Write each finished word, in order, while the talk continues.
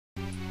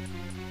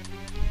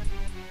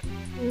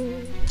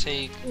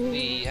take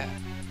the...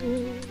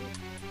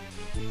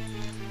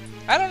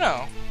 I don't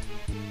know.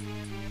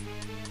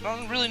 I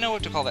don't really know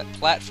what to call that.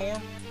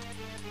 Platform?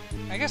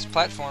 I guess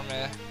platform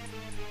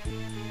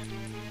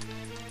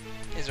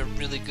is a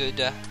really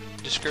good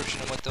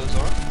description of what those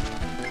are.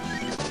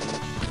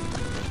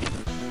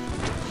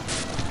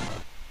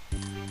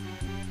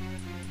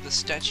 The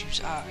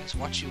statue's eyes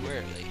watch you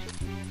warily.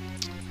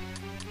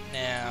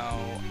 Now,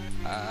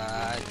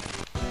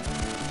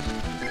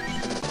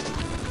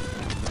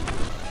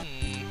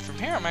 from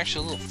here I'm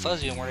actually a little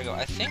fuzzy on where to go.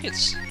 I think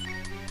it's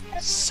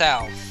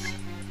south.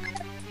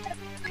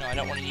 No, I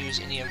don't want to use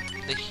any of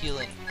the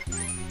healing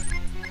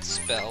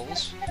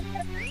spells,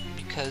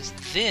 because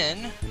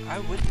then I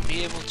wouldn't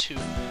be able to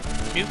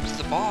nuke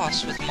the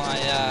boss with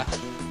my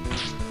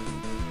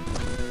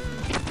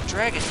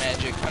dragon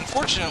magic.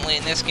 Unfortunately,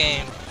 in this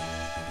game,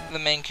 the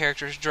main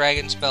character's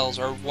dragon spells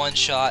are one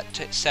shot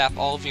to sap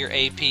all of your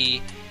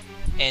AP,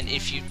 and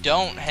if you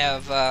don't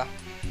have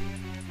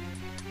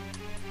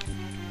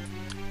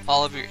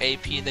all of your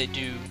AP, they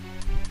do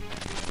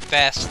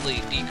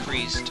vastly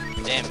decreased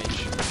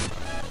damage.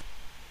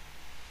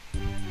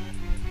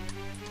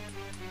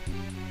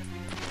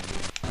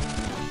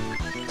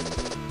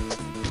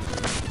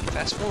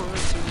 Fast forward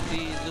to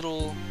the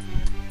little...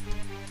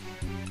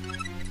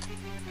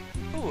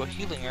 Ooh, a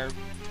healing herb.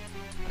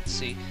 Let's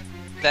see.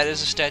 That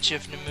is a statue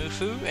of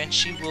Nemufu,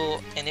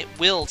 and it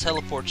will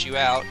teleport you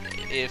out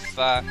if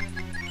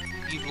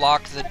you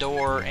lock the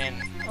door and...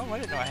 Oh, I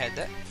didn't know I had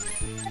that.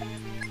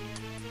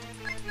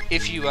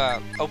 If you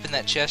opened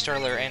that chest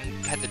earlier and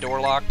had the door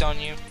locked on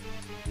you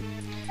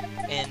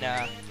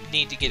and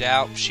need to get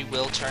out, she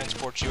will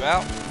transport you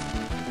out.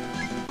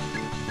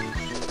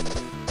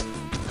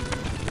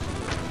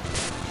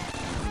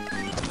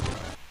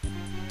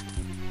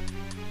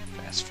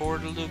 Fast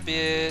forward a little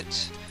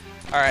bit.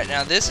 Alright,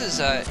 now this is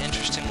an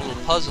interesting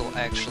little puzzle,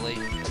 actually,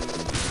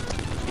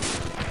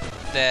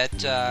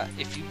 that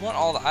if you want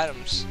all the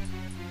items,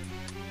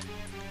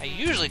 I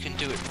usually can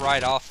do it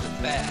right off the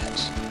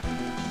bat.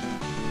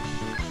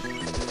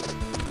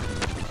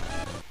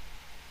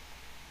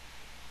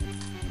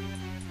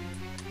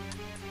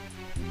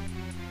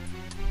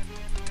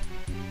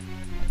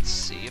 Let's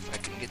see if I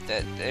can get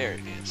that. There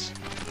it is.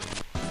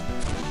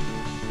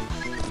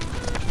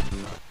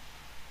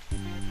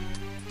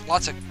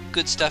 Lots of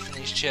good stuff in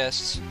these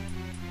chests.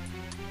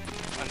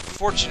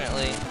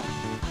 Unfortunately,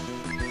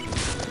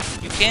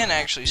 you can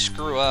actually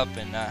screw up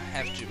and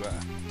have to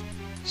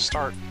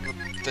start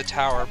the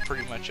tower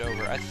pretty much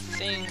over. I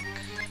think...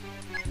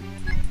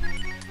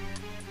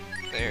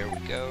 There we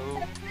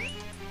go.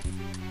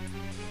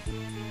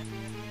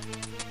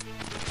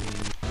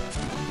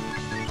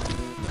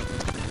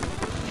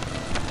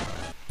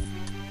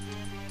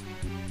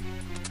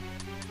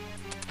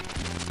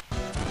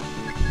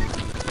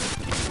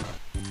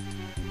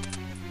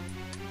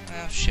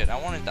 Oh shit, I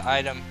wanted the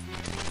item.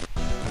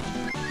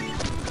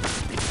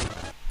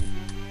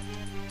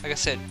 Like I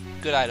said,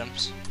 good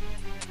items.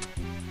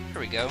 Here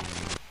we go.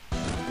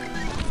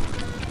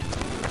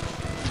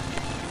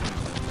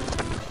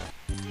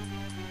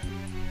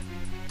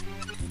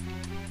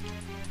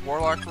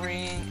 Warlock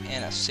ring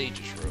and a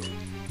sage's robe.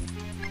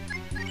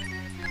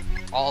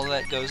 All of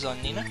that goes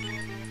on Nina.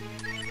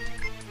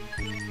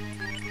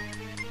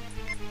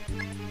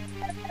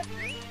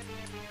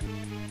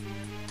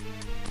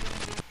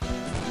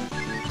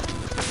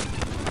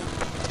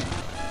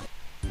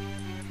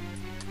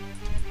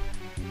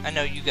 I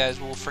know you guys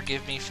will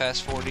forgive me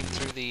fast forwarding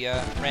through the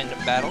random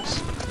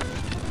battles.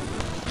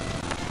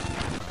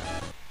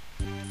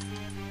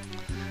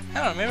 I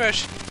don't know, maybe I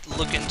should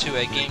look into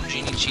a Game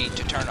Genie cheat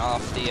to turn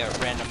off the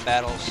random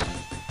battles.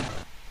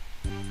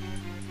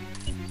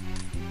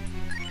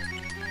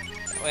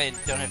 That way I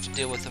don't have to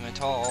deal with them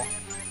at all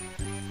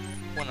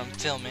when I'm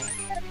filming.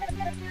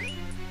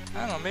 I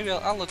don't know, maybe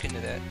I'll look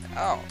into that.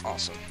 Oh,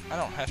 awesome. I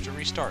don't have to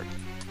restart.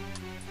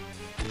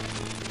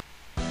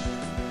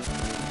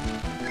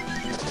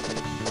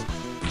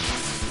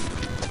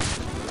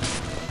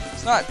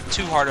 It's not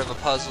too hard of a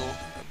puzzle,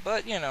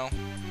 but you know,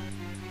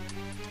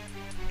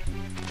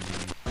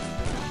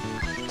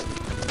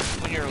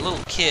 when you're a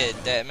little kid,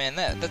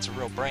 that's a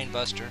real brain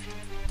buster.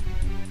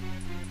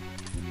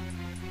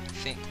 I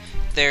think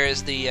there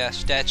is the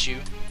statue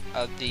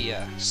of the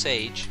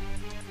sage.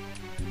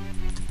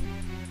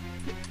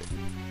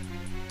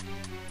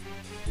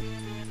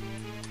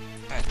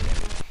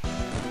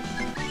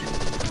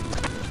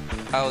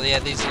 Oh yeah,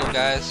 these little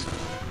guys.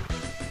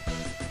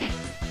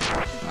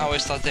 I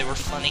always thought they were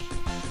funny.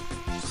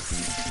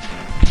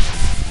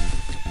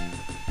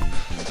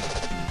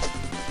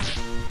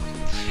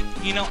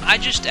 You know, I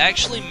just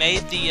actually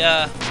made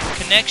the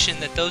connection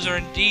that those are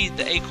indeed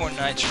the Acorn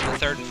Knights from the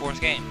 3rd and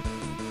 4th game.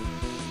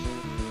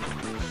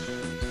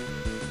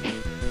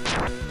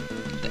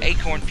 The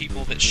Acorn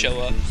people that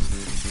show up.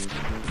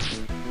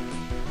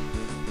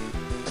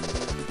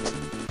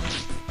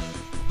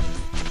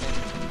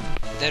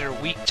 That are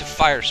weak to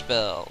fire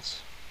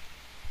spells.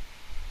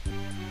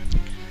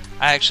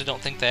 I actually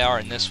don't think they are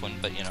in this one,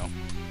 but you know.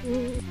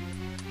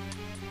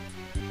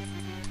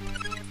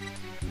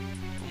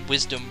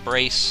 wisdom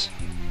brace.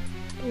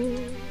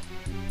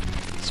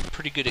 It's a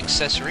pretty good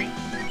accessory.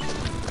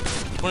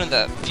 One of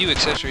the few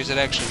accessories that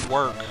actually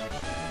work.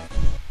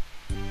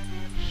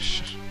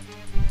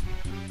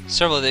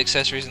 Several of the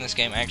accessories in this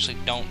game actually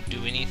don't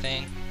do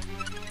anything.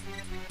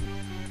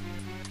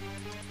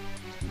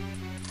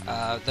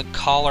 The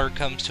collar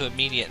comes to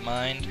immediate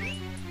mind.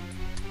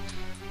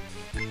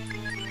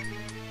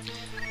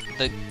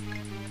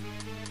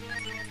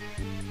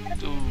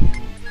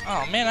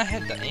 Oh man, I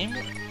had the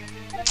amulet.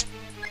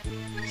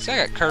 See,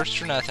 I got cursed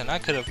for nothing. I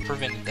could have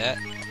prevented that.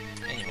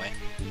 Anyway.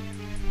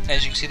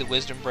 As you can see, the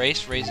wisdom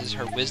brace raises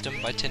her wisdom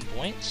by 10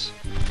 points.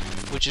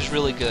 Which is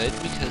really good,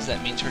 because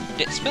that means her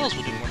spells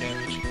will do more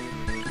damage.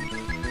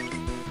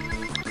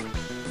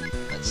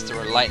 Let's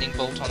throw a lightning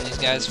bolt on these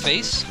guys'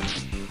 face.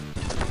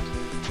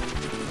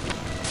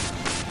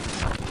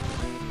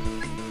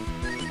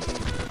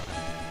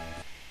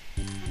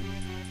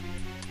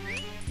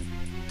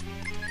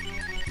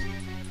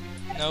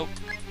 Nope.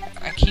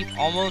 I keep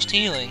almost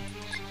healing.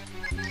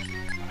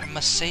 I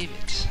must save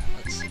it.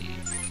 Let's see.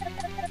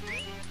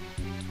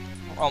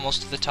 We're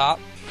almost to the top.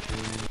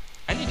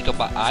 I need to go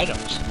buy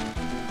items.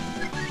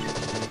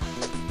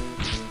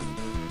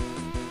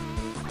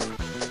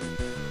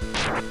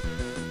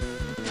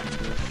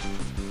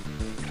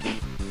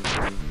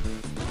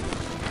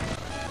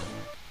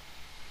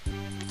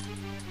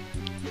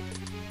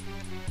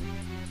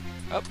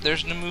 Oh,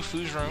 there's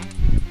Nemufu's room.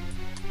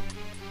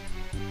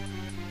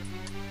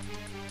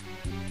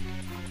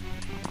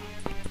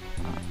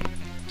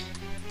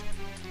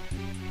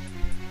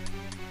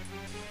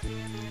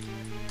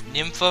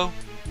 Nympho?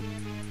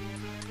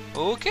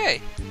 Okay.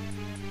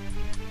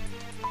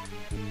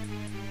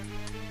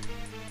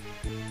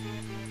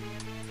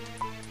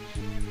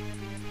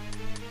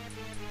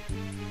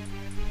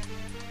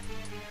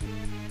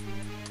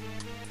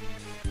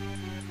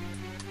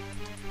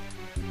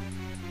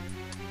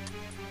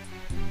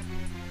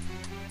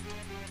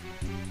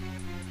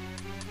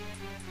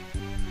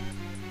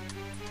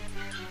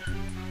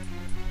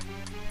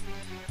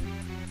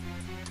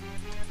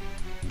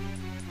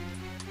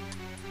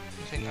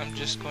 I'm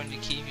just going to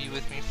keep you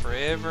with me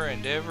forever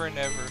and ever and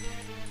ever.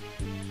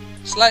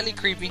 Slightly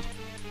creepy.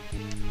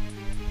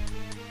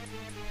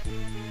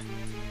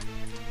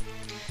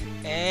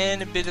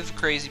 And a bit of a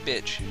crazy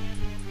bitch.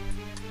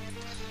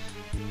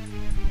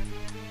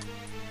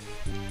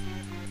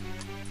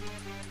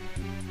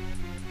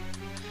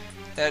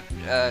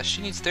 That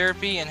she needs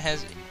therapy and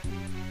has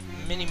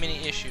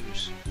many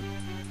issues.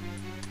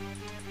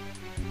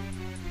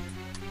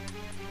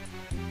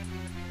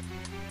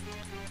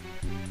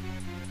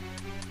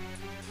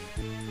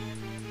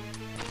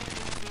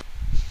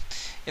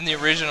 In the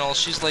original,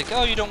 she's like,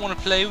 "Oh, you don't want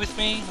to play with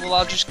me? Well,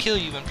 I'll just kill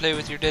you and play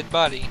with your dead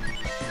body."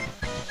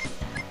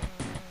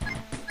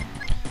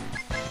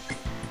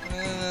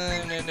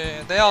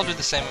 They all do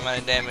the same amount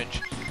of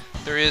damage.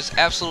 There is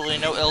absolutely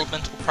no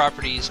elemental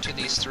properties to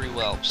these three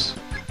whelps.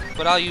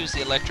 But I'll use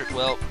the electric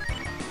whelp.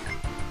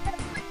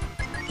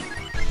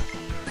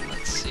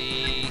 Let's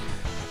see.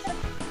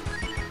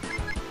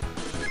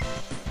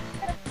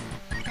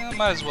 I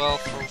might as well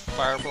throw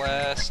Fire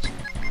Blast.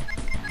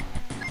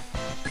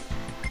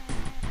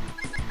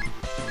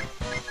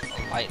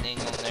 Lightning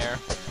on there.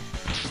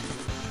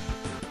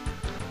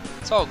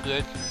 It's all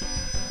good.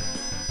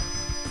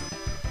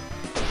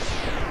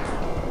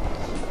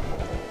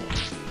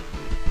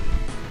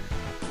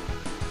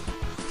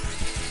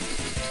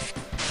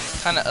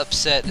 Kinda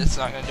upset it's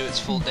not gonna do its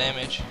full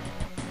damage.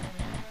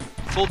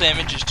 Full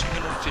damage is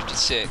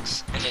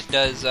 256, and it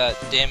does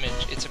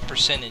damage, it's a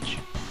percentage.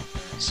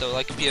 So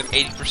like if you have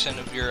 80%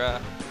 of your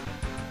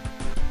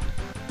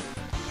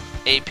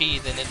AP,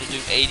 then it'll do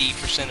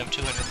 80% of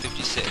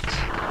 256.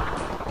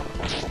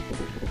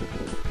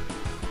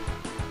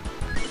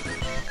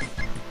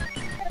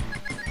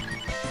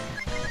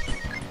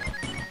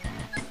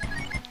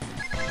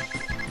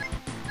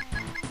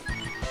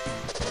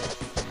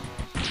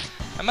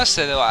 I must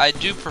say though, I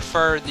do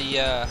prefer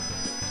the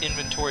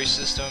inventory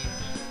system,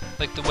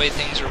 like the way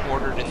things are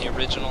ordered in the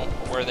original,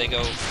 where they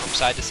go from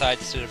side to side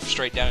instead of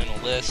straight down in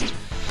a list.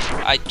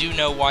 I do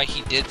know why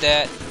he did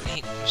that.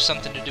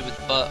 Something to do with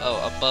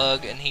a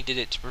bug, and he did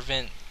it to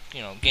prevent,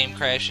 you know, game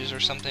crashes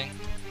or something,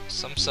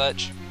 some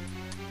such.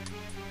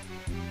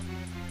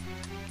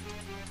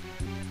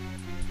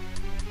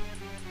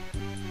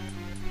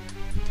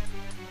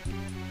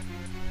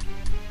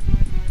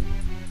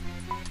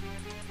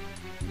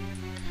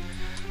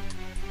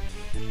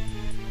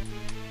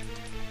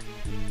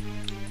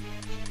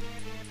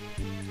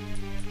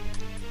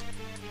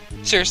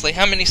 Seriously,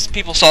 how many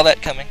people saw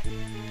that coming?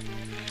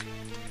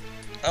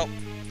 Oh,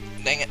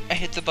 dang it, I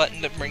hit the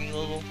button to bring the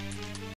little